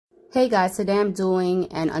Hey guys, today I'm doing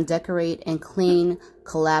an undecorate and clean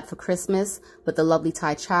collab for Christmas with the lovely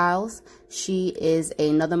Thai Chiles. She is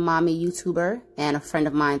another mommy YouTuber and a friend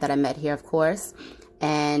of mine that I met here, of course.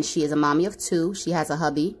 And she is a mommy of two. She has a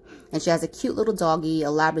hubby and she has a cute little doggy, a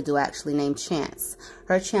Labrador actually, named Chance.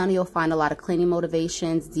 Her channel, you'll find a lot of cleaning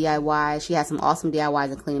motivations, DIY. She has some awesome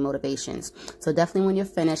DIYs and cleaning motivations. So definitely when you're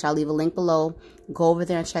finished, I'll leave a link below. Go over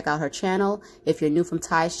there and check out her channel. If you're new from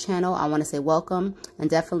Thai's channel, I want to say welcome. And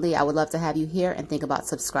definitely, I would love to have you here and think about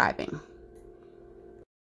subscribing.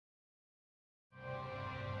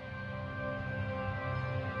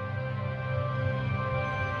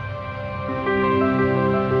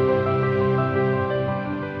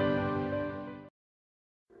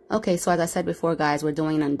 Okay, so as I said before, guys, we're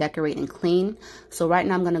doing undecorate and clean. So right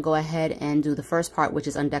now I'm going to go ahead and do the first part, which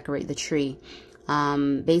is undecorate the tree.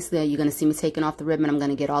 Basically, you're going to see me taking off the ribbon. I'm going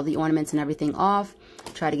to get all the ornaments and everything off,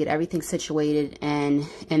 try to get everything situated and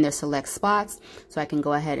in their select spots so I can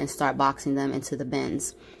go ahead and start boxing them into the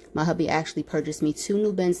bins. My hubby actually purchased me 2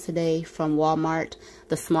 new bins today from Walmart.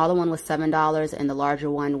 The smaller one was $7 and the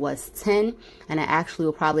larger one was $10. And I actually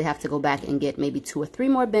will probably have to go back and get maybe 2 or 3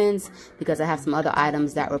 more bins because I have some other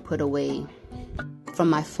items that were put away from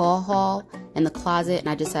my fall haul in the closet, and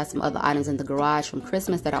I just have some other items in the garage from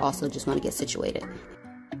Christmas that I also just want to get situated.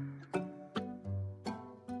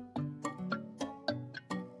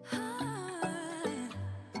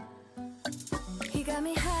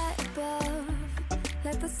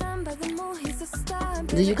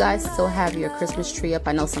 Do you guys still have your Christmas tree up?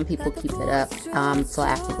 I know some people keep it up till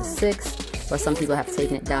after the 6th, or some people have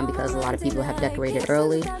taken it down because a lot of people have decorated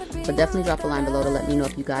early. But definitely drop a line below to let me know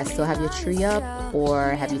if you guys still have your tree up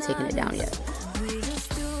or have you taken it down yet.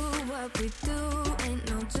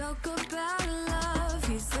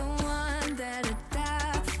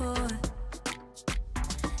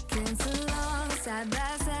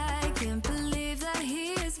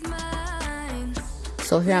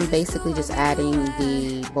 So here I'm basically just adding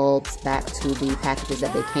the bulbs back to the packages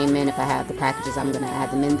that they came in. If I have the packages, I'm going to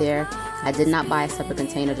add them in there. I did not buy a separate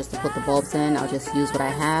container just to put the bulbs in. I'll just use what I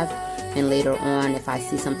have. And later on, if I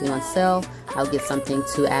see something on sale, I'll get something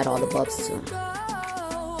to add all the bulbs to.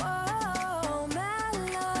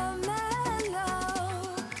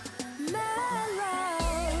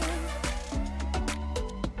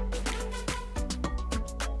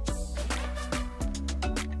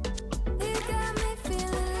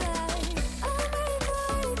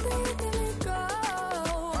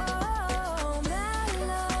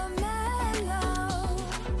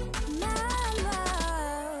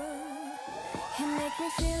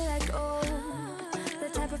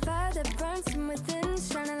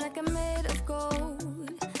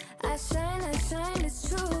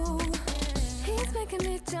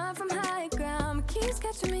 From high ground, keeps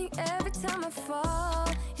catching me every time I fall.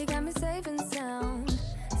 You got me safe and sound,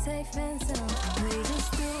 safe and sound. We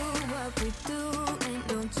just do what we do, ain't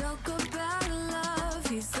no joke about love.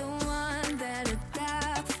 He's the one that I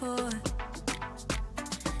die for.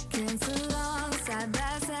 Dance along side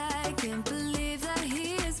by side, can't believe that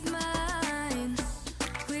he is mine.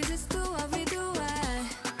 We just do what we do.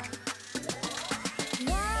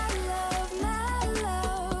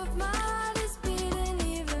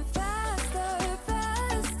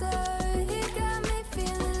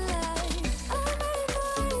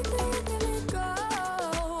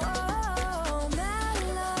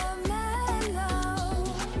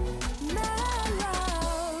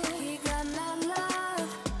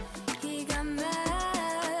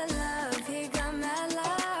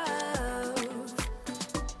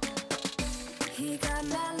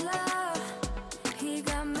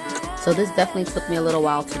 So this definitely took me a little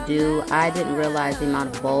while to do. I didn't realize the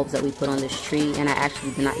amount of bulbs that we put on this tree, and I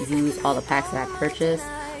actually did not use all the packs that I purchased.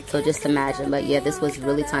 So just imagine. But yeah, this was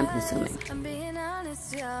really time consuming. I'm being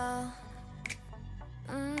honest, y'all.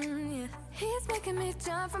 Yeah. He's making me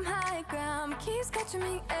jump from high ground, keeps catching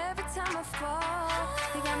me every time I fall.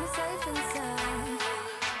 He got me safe and sound.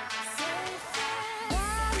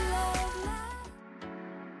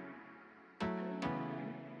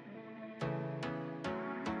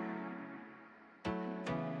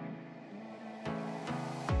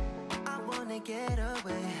 Get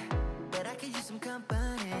away, but I could use some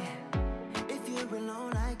company. If you're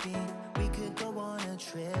alone like me, we could go on a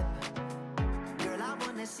trip. Girl, I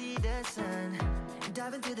wanna see the sun,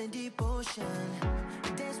 dive into the deep ocean,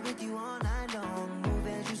 dance with you all night long, move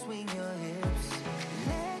as you swing your hips.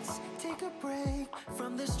 Let's take a break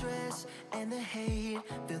from the stress and the hate.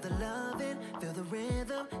 Feel the loving, feel the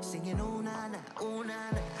rhythm, singing oh na na, oh na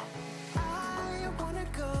na. I wanna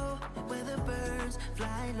go where the birds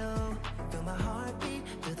fly low. Feel my heartbeat,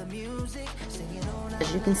 feel the music, singing oh na na.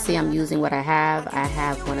 As you can see, I'm using what I have. I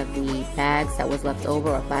have one of the bags that was left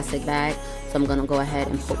over, a plastic bag. So I'm gonna go ahead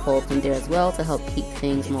and put bulbs in there as well to help keep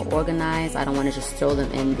things more organized. I don't wanna just throw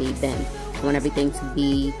them in the bin. I want everything to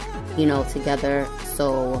be, you know, together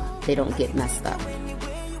so they don't get messed up.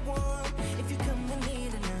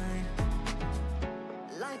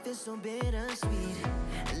 Life is so bittersweet.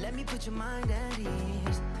 Let me put your mind at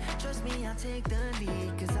ease. Trust me, I'll take the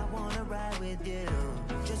lead, cause I wanna ride with you.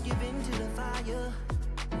 Just give in to the fire,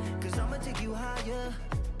 cause I'ma take you higher.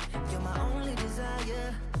 You're my only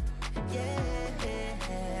desire. Yeah.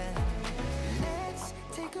 Let's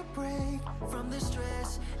take a break from the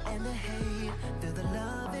stress and the hate. Feel the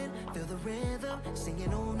loving, feel the rhythm,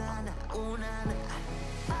 singing oh na na, oh na na.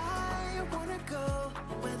 I wanna go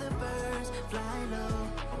where the birds fly low.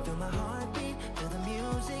 Feel my heartbeat, feel the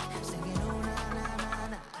music, singing oh na na na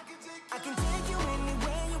na. I can take you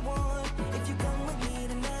anywhere you want if you come with me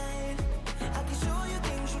tonight. I can show you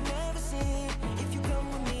things you've never seen if you come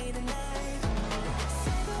with me tonight.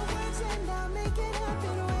 Say the words and I'll make it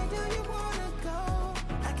happen. Where do you wanna go?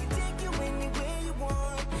 I can take you anywhere you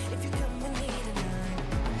want if you come with me tonight.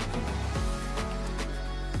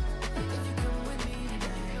 If you come with me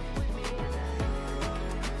tonight.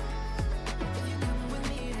 If you come with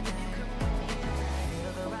me tonight.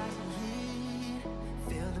 Feel the rising heat,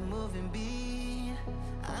 feel the moving beat.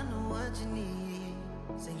 I know what you need.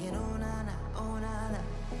 Singing oh na na, oh na na.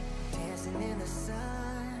 Dancing in the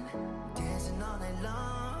sun, dancing all night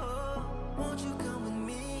long. Won't you come with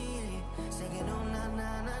me? Singing oh na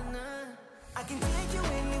na na na. I can take you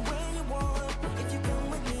anywhere you want if you come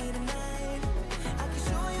with me tonight. I can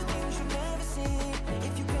show you things you've never seen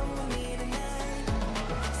if you come with me tonight.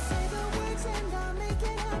 Say the words and I'll make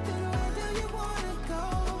it happen. Where do you wanna go?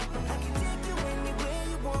 I can take you anywhere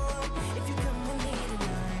you want if you come with me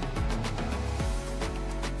tonight.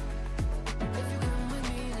 If you come with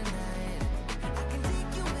me tonight, I can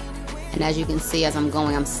take you anywhere. And as you can see, as I'm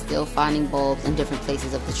going, I'm still finding bulbs in different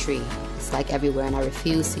places of the tree. It's like everywhere, and I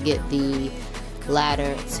refuse to get the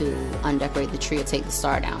ladder to undecorate the tree or take the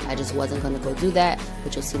star down. I just wasn't going to go do that,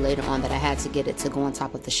 but you'll see later on that I had to get it to go on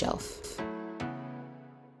top of the shelf.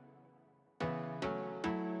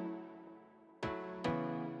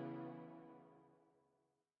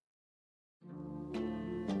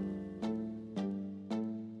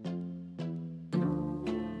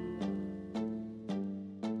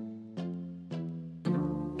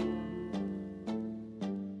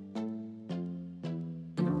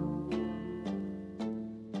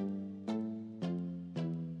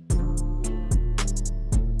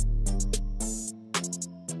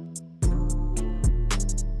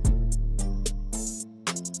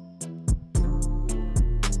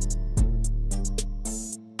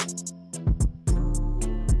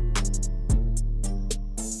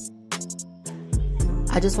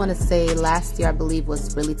 I just want to say last year I believe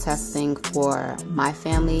was really testing for my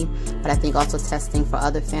family, but I think also testing for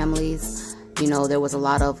other families. You know, there was a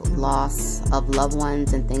lot of loss of loved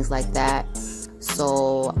ones and things like that.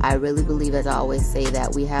 So I really believe, as I always say,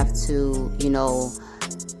 that we have to, you know,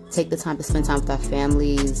 take the time to spend time with our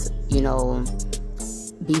families, you know,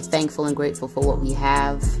 be thankful and grateful for what we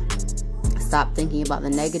have. Stop thinking about the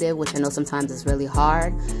negative, which I know sometimes is really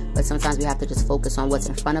hard, but sometimes we have to just focus on what's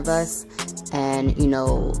in front of us and, you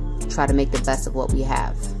know, try to make the best of what we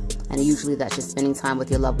have. And usually that's just spending time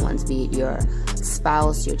with your loved ones, be it your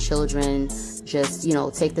spouse, your children. Just, you know,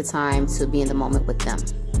 take the time to be in the moment with them.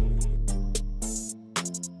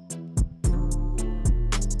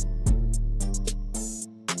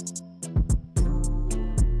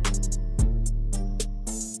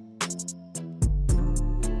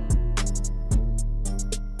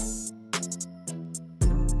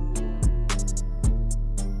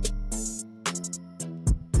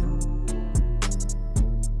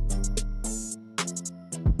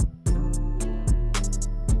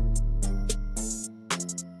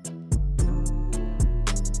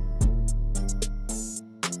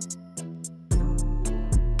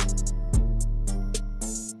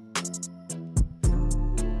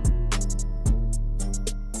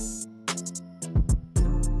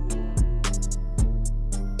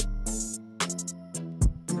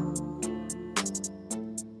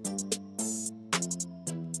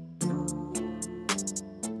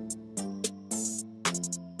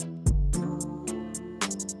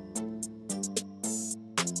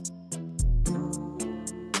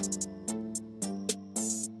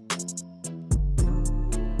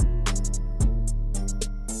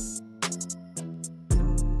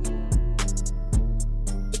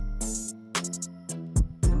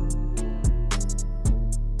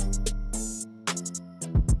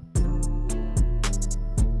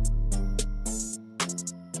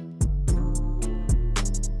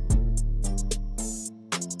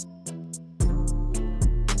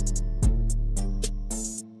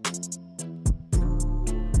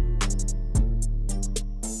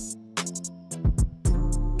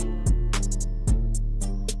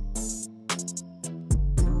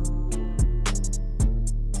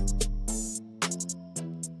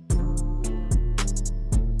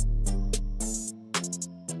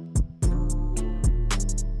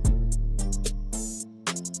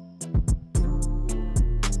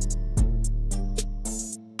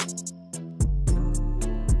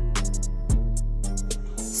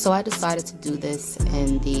 So I decided to do this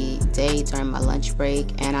in the day during my lunch break,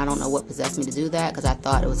 and I don't know what possessed me to do that, because I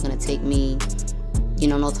thought it was going to take me, you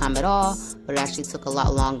know, no time at all, but it actually took a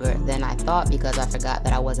lot longer than I thought, because I forgot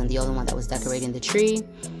that I wasn't the only one that was decorating the tree.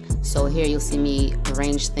 So here you'll see me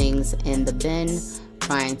arrange things in the bin,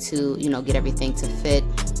 trying to, you know, get everything to fit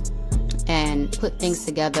and put things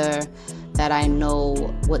together that I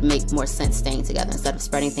know would make more sense staying together, instead of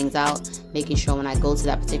spreading things out, making sure when I go to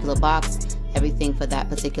that particular box, everything for that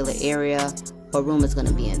particular area or room is going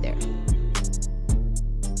to be in there.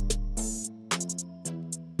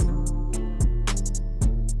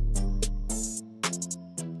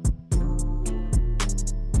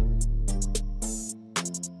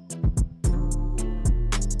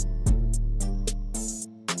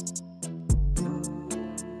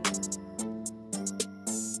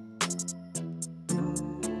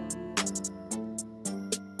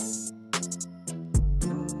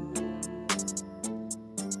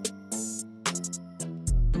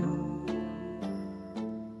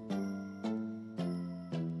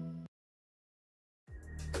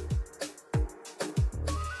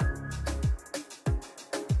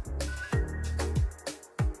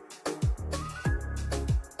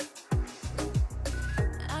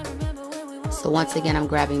 So once again, I'm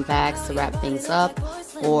grabbing bags to wrap things up,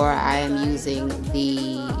 or I am using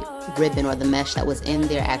the ribbon or the mesh that was in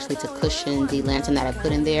there actually to cushion the lantern that I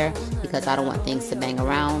put in there, because I don't want things to bang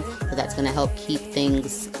around. So that's going to help keep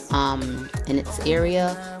things in its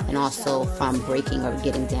area, and also from breaking or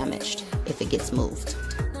getting damaged if it gets moved.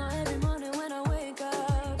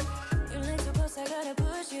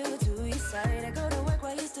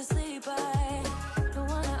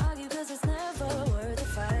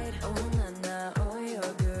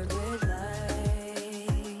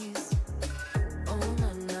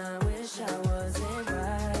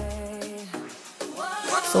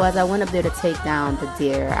 So as I went up there to take down the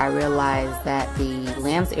deer, I realized that the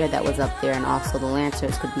lamb's ear that was up there and also the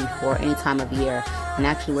lanterns could be for any time of year. And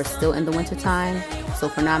actually we're still in the winter time. So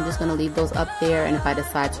for now I'm just going to leave those up there, and if I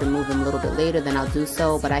decide to remove them a little bit later, then I'll do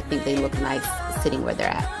so. But I think they look nice sitting where they're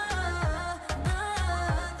at.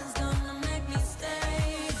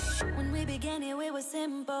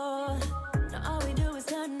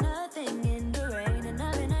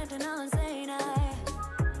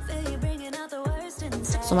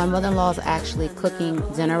 So my mother-in-law is actually cooking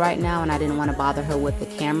dinner right now, and I didn't want to bother her with the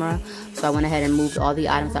camera. So I went ahead and moved all the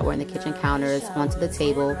items that were in the kitchen counters onto the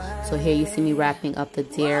table. So here you see me wrapping up the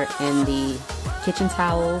deer in the kitchen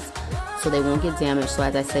towels so they won't get damaged. So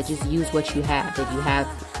as I said, just use what you have. If you have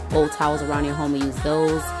old towels around your home, use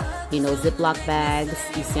those. You know, Ziploc bags.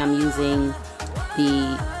 You see I'm using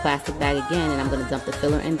the plastic bag again, and I'm going to dump the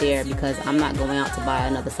filler in there, because I'm not going out to buy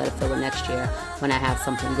another set of filler next year when I have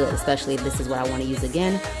something good, especially if this is what I want to use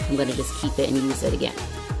again. I'm going to just keep it and use it again.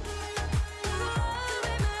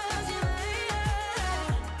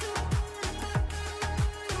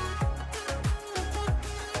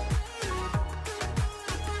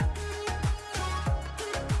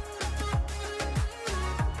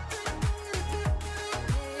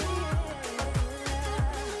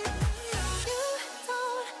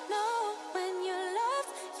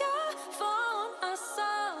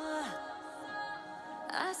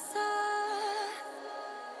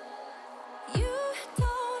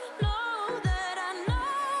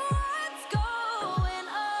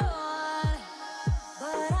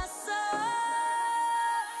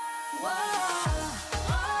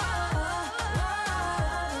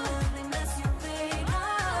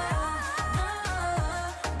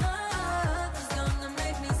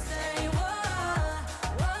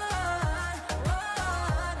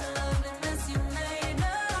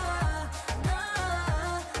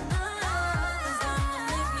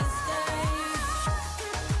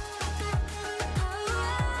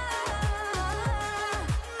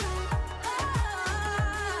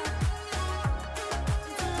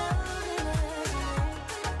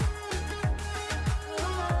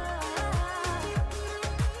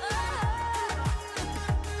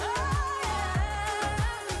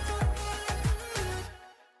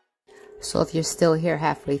 So if you're still here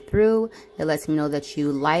halfway through, it lets me know that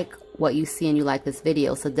you like what you see and you like this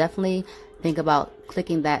video. So definitely think about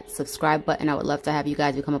clicking that subscribe button. I would love to have you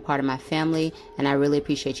guys become a part of my family, and I really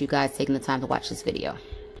appreciate you guys taking the time to watch this video.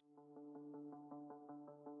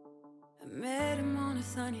 I met him on a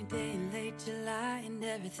sunny day in late July, and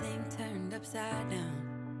everything turned upside down.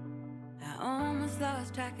 I almost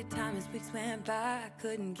lost track of time as weeks went by. I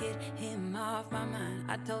couldn't get him off my mind.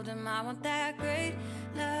 I told him I want that great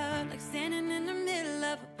love, like standing in the middle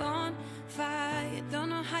of a bonfire. You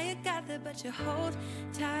don't know how you got there, but you hold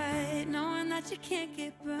tight, knowing that you can't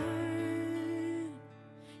get burned.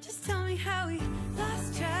 how we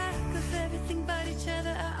lost track of everything but each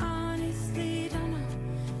other. I honestly don't know.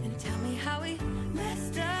 And tell me how we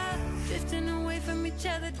messed up, drifting away from each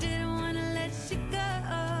other. Didn't want to let you go.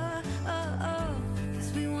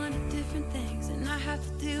 Cause we wanted different things, and I have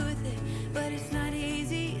to deal with it. But it's not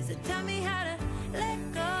easy, so tell me how to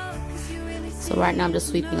let go. So right now I'm just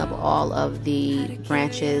sweeping up all of the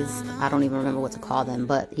branches. I don't even remember what to call them,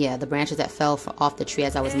 but yeah, the branches that fell off the tree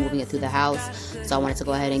as I was moving it through the house. So I wanted to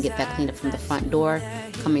go ahead and get that cleaned up from the front door,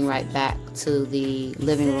 coming right back to the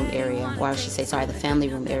living room area, or I should say, sorry, the family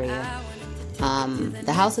room area.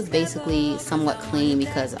 The house is basically somewhat clean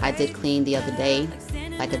because I did clean the other day,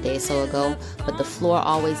 like a day or so ago, but the floor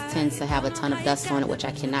always tends to have a ton of dust on it, which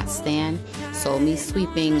I cannot stand. So me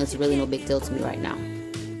sweeping is really no big deal to me right now.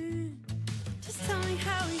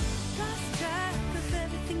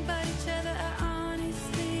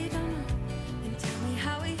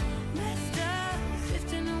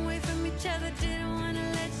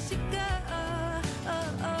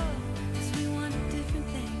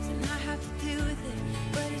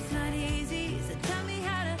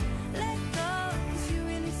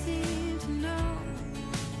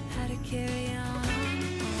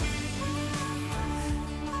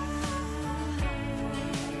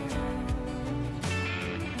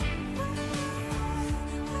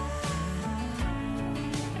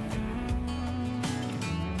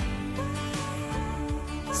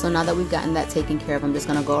 So now that we've gotten that taken care of, I'm just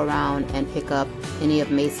going to go around and pick up any of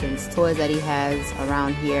Mason's toys that he has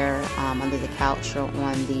around here, under the couch or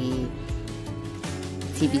on the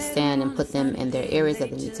TV stand, and put them in their areas that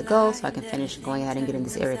they need to go, so I can finish going ahead and getting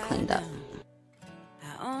this area cleaned up.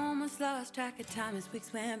 I almost lost track of time as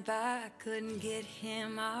weeks went by. I couldn't get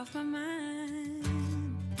him off my mind.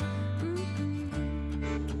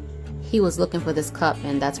 He was looking for this cup,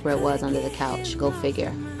 and that's where it was, under the couch. Go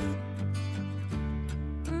figure.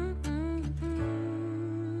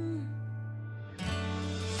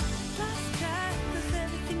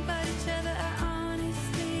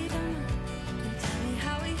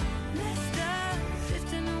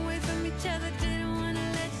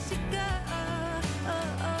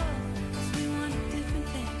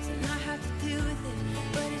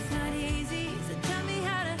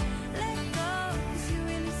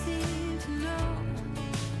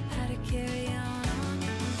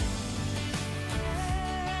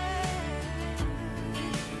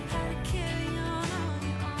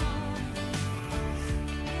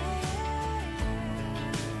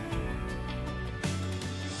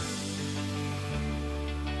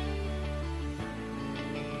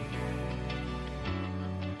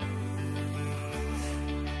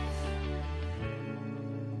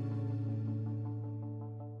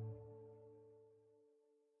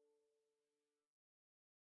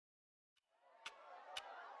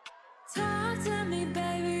 Talk to me,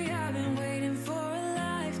 baby, I've been waiting for a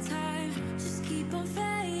lifetime. Just keep on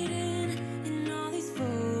fading in all these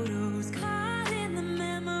photos, caught in the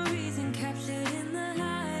memories and captured in the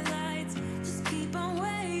highlights. Just keep on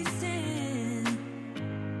wasting.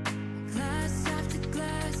 Glass after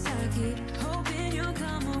glass, I keep hoping you'll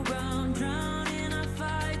come around. Drowning our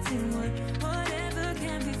fights in whatever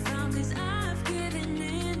can be found, 'cause I've given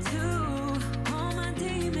in to all my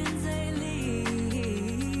demons lately.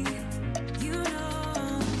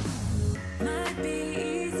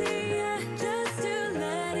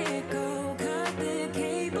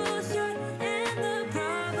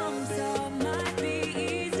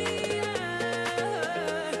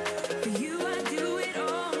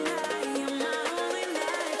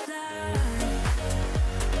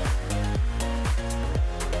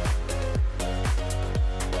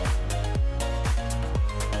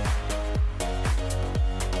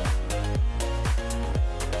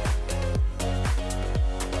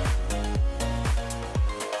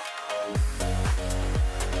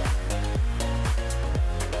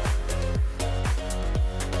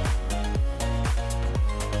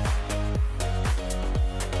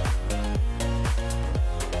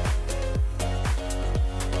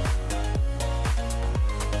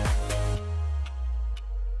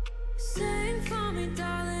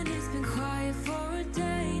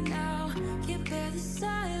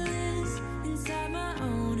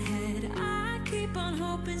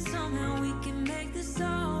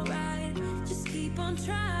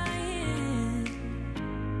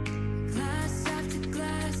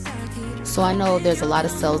 So I know there's a lot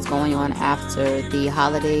of sales going on after the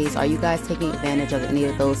holidays. Are you guys taking advantage of any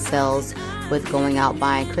of those sales with going out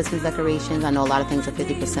buying Christmas decorations? I know a lot of things are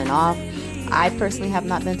 50% off. I personally have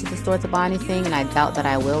not been to the store to buy anything, and I doubt that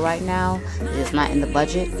I will right now. It's not in the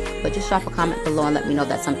budget. But just drop a comment below and let me know if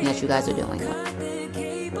that's something that you guys are doing.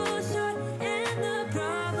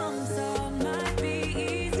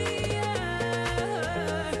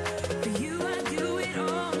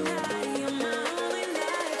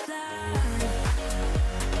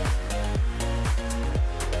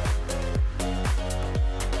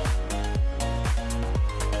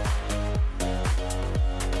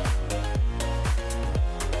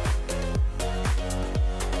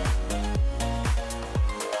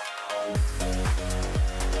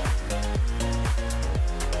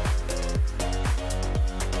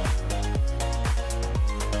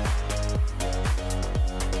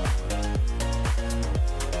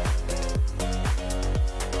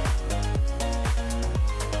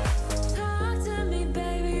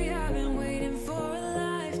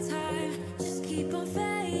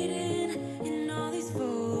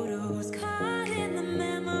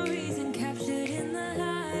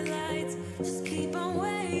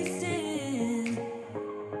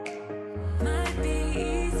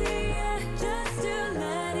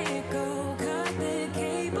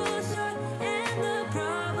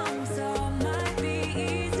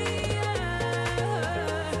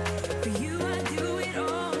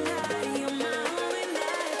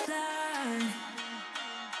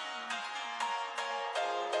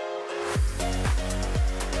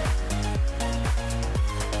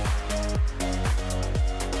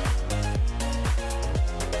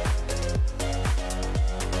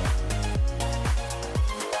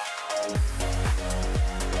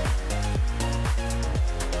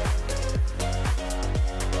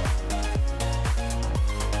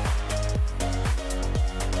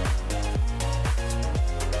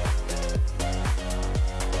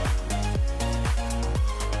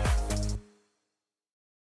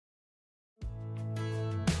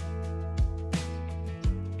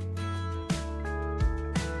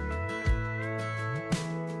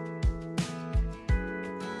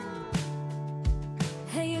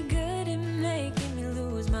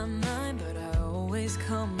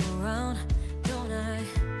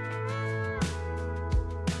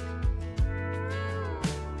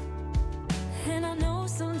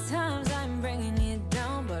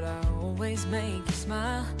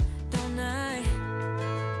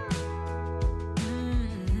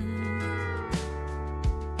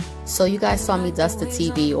 So you guys saw me dust the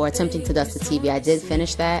TV, or attempting to dust the TV. I did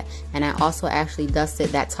finish that, and I also actually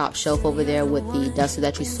dusted that top shelf over there with the duster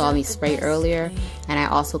that you saw me spray earlier, and I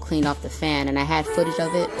also cleaned off the fan, and I had footage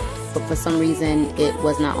of it, but for some reason it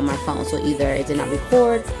was not on my phone, so either it did not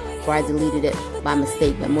record or I deleted it by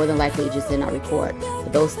mistake, but more than likely it just did not record.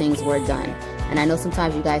 But those things were done. And I know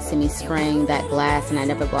sometimes you guys see me spraying that glass and I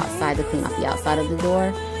never go outside to clean off the outside of the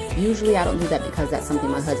door. Usually I don't do that because that's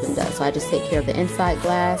something my husband does. So I just take care of the inside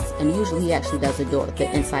glass, and usually he actually does the door,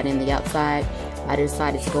 the inside and the outside. I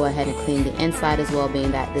decided to go ahead and clean the inside as well,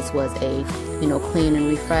 being that this was a, clean and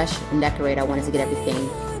refresh and decorate. I wanted to get everything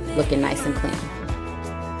looking nice and clean.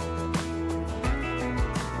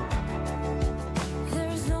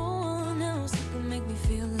 There's no one else that can make me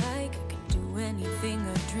feel like I can do anything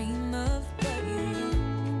I dream of but you.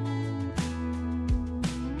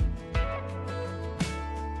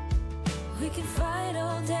 We can fight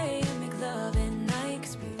all day and make love at night,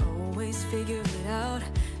 'cause we always figure it out,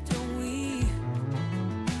 don't we?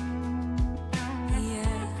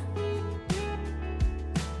 Yeah.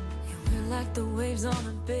 We're like the waves on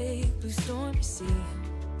a big blue stormy sea.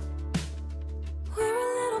 We're a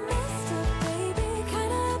little messed up, baby,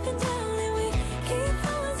 kinda up and down, and we keep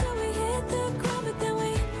falling till we hit the ground, but then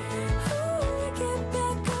we get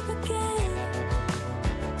back up again.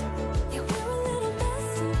 Yeah, we're a little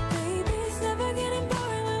messed up, baby, it's never getting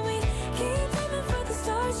boring when we keep aiming for the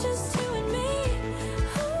stars, just you and me.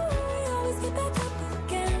 We always get back up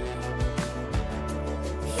again.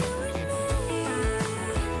 You and me,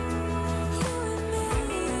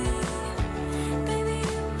 baby,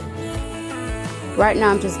 you and me. Right now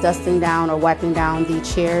I'm just dusting down or wiping down the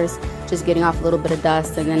chairs, just getting off a little bit of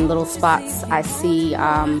dust, and then little spots I see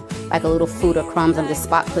like a little food or crumbs. I'm just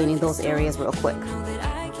spot cleaning those areas real quick. Know that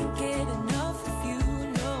I can't get enough of you,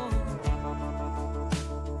 no.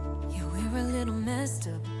 Yeah, we're a little messed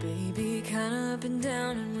up, baby, kinda up and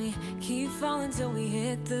down, and we keep falling till we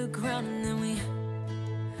hit the ground, and then we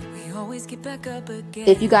always get back up again.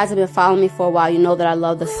 If you guys have been following me for a while, you know that I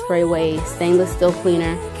love the Sprayway stainless steel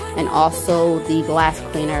cleaner and also the glass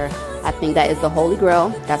cleaner. I think that is the holy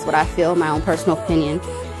grail. That's what I feel, my own personal opinion,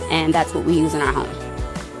 and that's what we use in our home.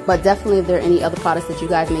 But definitely, if there are any other products that you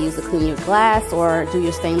guys may use to clean your glass or do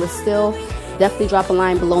your stainless steel, definitely drop a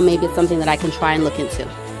line below. Maybe it's something that I can try and look into.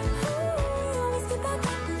 Always get back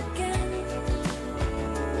up again.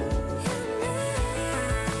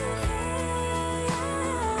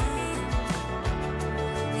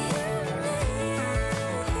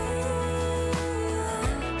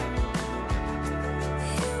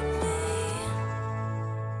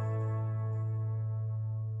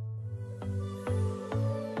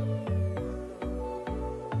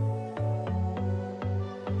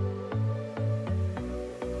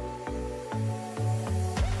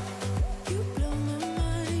 You blow my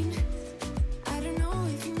mind. I don't know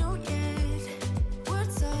if you know yet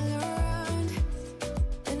what's all around,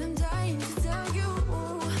 and I'm dying to tell you.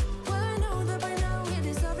 Well, I know that by now it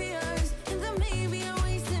is obvious, and that maybe I'm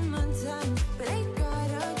wasting my time, but I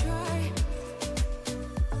gotta try.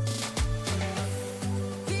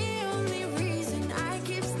 The only reason I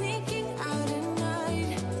keep sneaking out at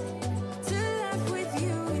night to laugh with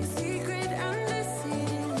you in secret under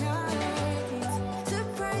city lights.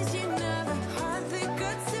 Surprised you never had the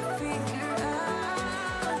guts to figure out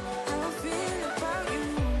how I feel about you.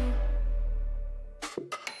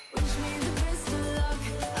 Wish me the best of luck,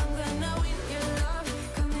 I'm gonna win your love.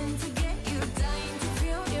 Coming to get you, dying to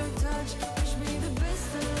feel your touch. Wish me the best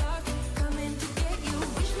of luck, coming to get you.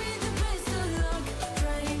 Wish me the best of luck,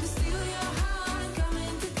 trying to steal your heart.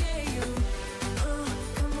 Coming to get you,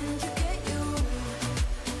 coming to get you,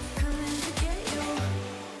 coming to get you.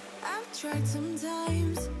 I've tried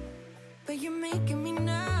sometimes, but you're making me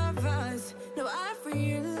nervous. No, I've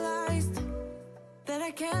realized that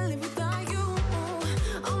I can't live without you.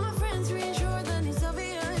 All my friends reassure that it's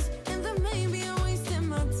obvious, and that maybe I'm wasting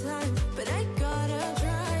my time, but I gotta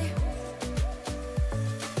try.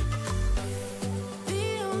 The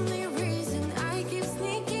only reason I keep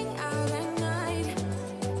sneaking out at night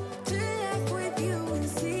to laugh with you in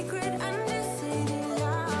secret under city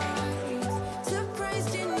lights.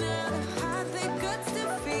 Surprised you never had the guts to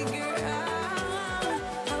figure out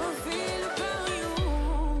how I feel about you.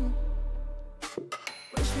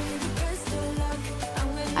 Wish me the best of luck, I'm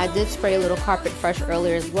gonna I did spray a little Carpet Fresh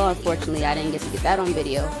earlier as well. Unfortunately, I didn't get to get that on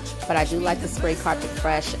video, but I do like to spray Carpet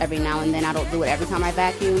Fresh every now and then. I don't do it every time I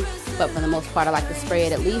vacuum, but for the most part, I like to spray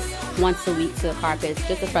it at least once a week to the carpets,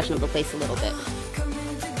 just to freshen up the place a little bit.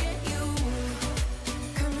 coming to get you,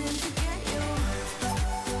 coming to get you.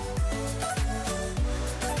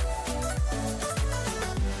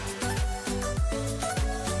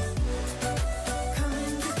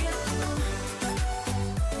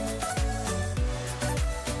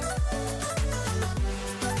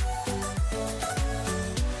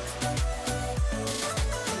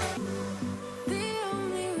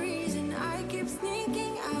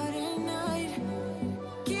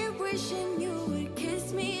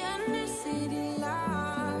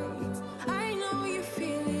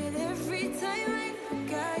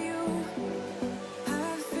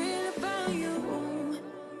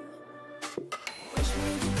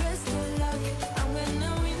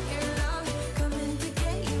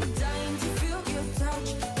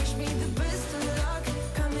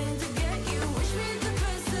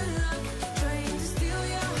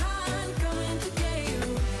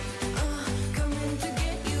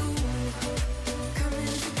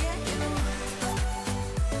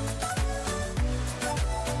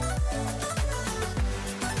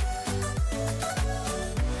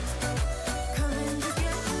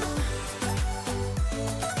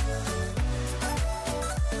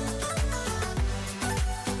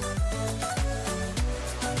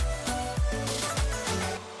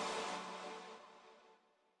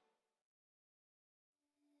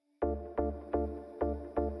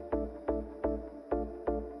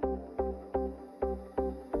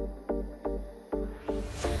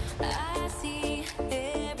 I see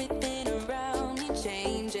everything around me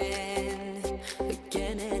changing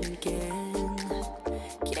again and again.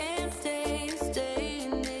 Can't stay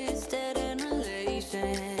in this dead-end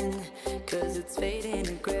relation, 'cause it's fading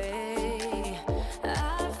to gray.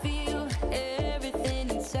 I feel everything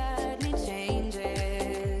inside me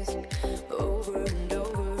changes over and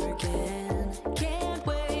over again. Can't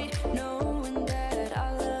wait knowing that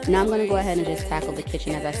I love you. Now I'm going to go ahead and just tackle the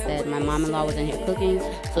kitchen. As I said, my mom-in-law was in here cooking,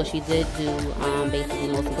 so she did do basically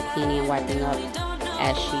most of the cleaning and wiping up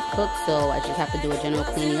as she cooked. So I just have to do a general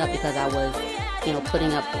cleaning up because I was, you know,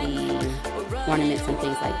 putting up the ornaments and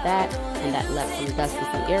things like that, and that left some dust in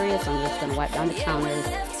some areas. So I'm just going to wipe down the counters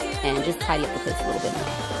and just tidy up the place a little bit more.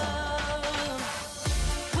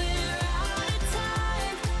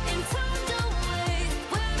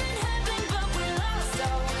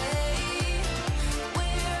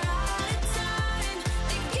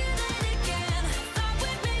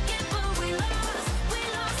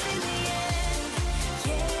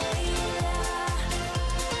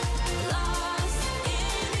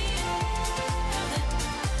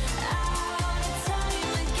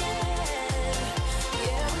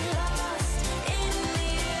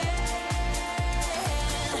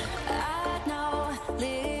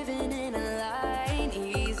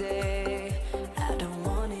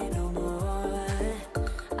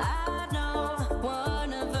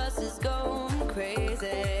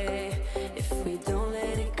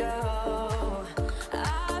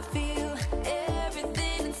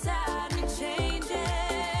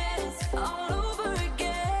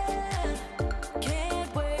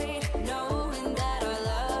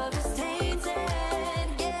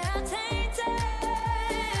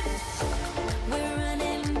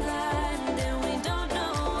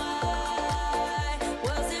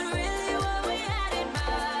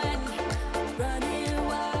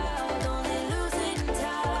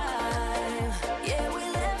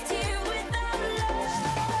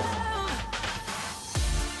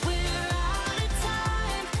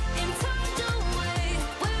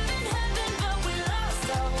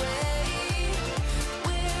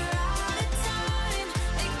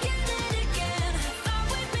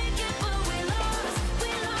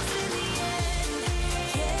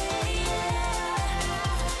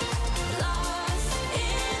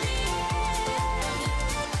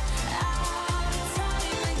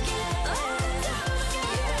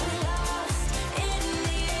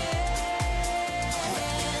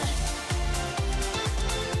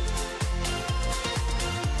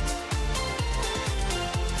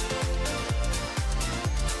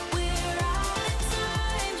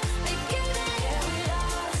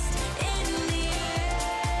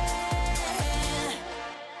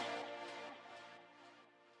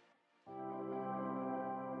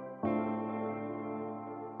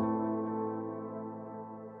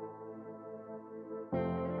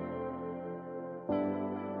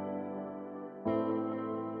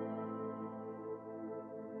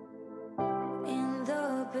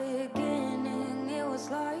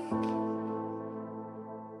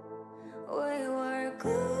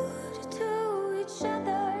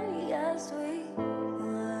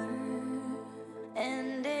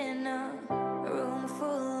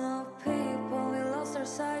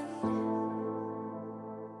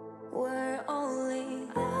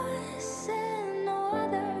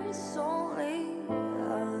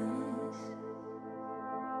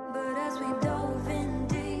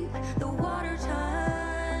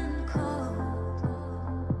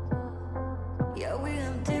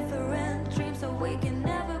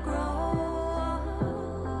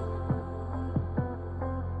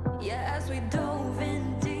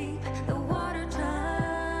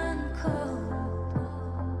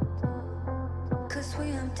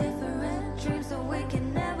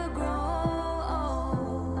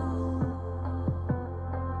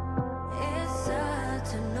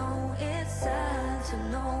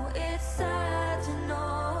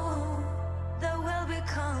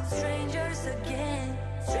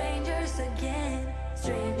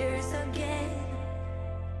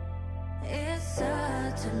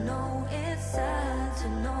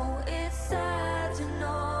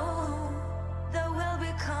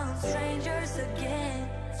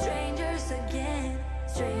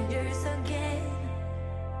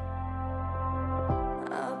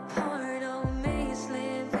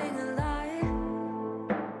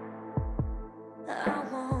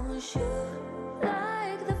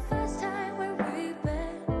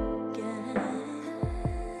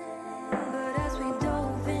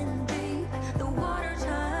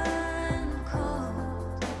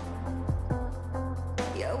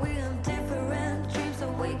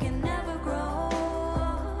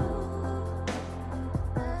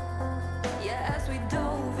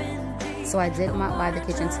 So I did not buy the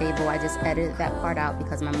kitchen table. I just edited that part out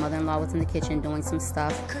because my mother-in-law was in the kitchen doing some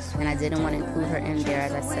stuff, and I didn't want to include her in there.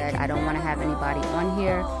 As I said, I don't want to have anybody on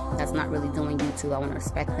here that's not really doing YouTube. I want to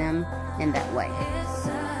respect them in that way.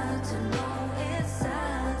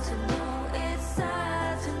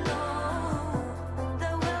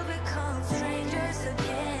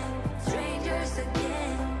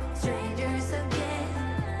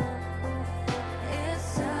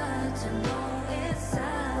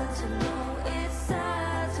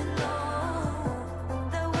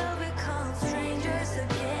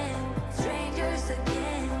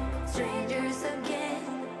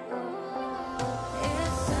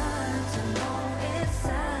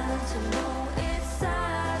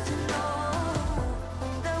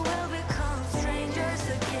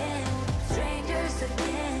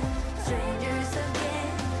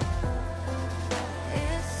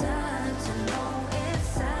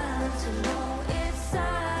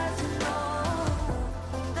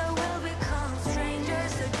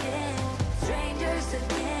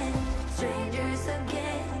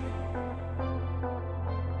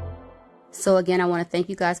 So again, I want to thank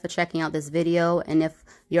you guys for checking out this video. And if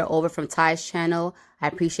you're over from Ty's channel, I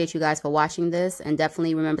appreciate you guys for watching this. And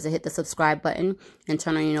definitely remember to hit the subscribe button and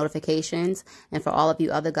turn on your notifications. And for all of you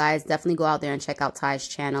other guys, definitely go out there and check out Ty's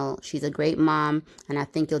channel. She's a great mom, and I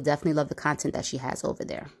think you'll definitely love the content that she has over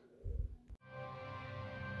there.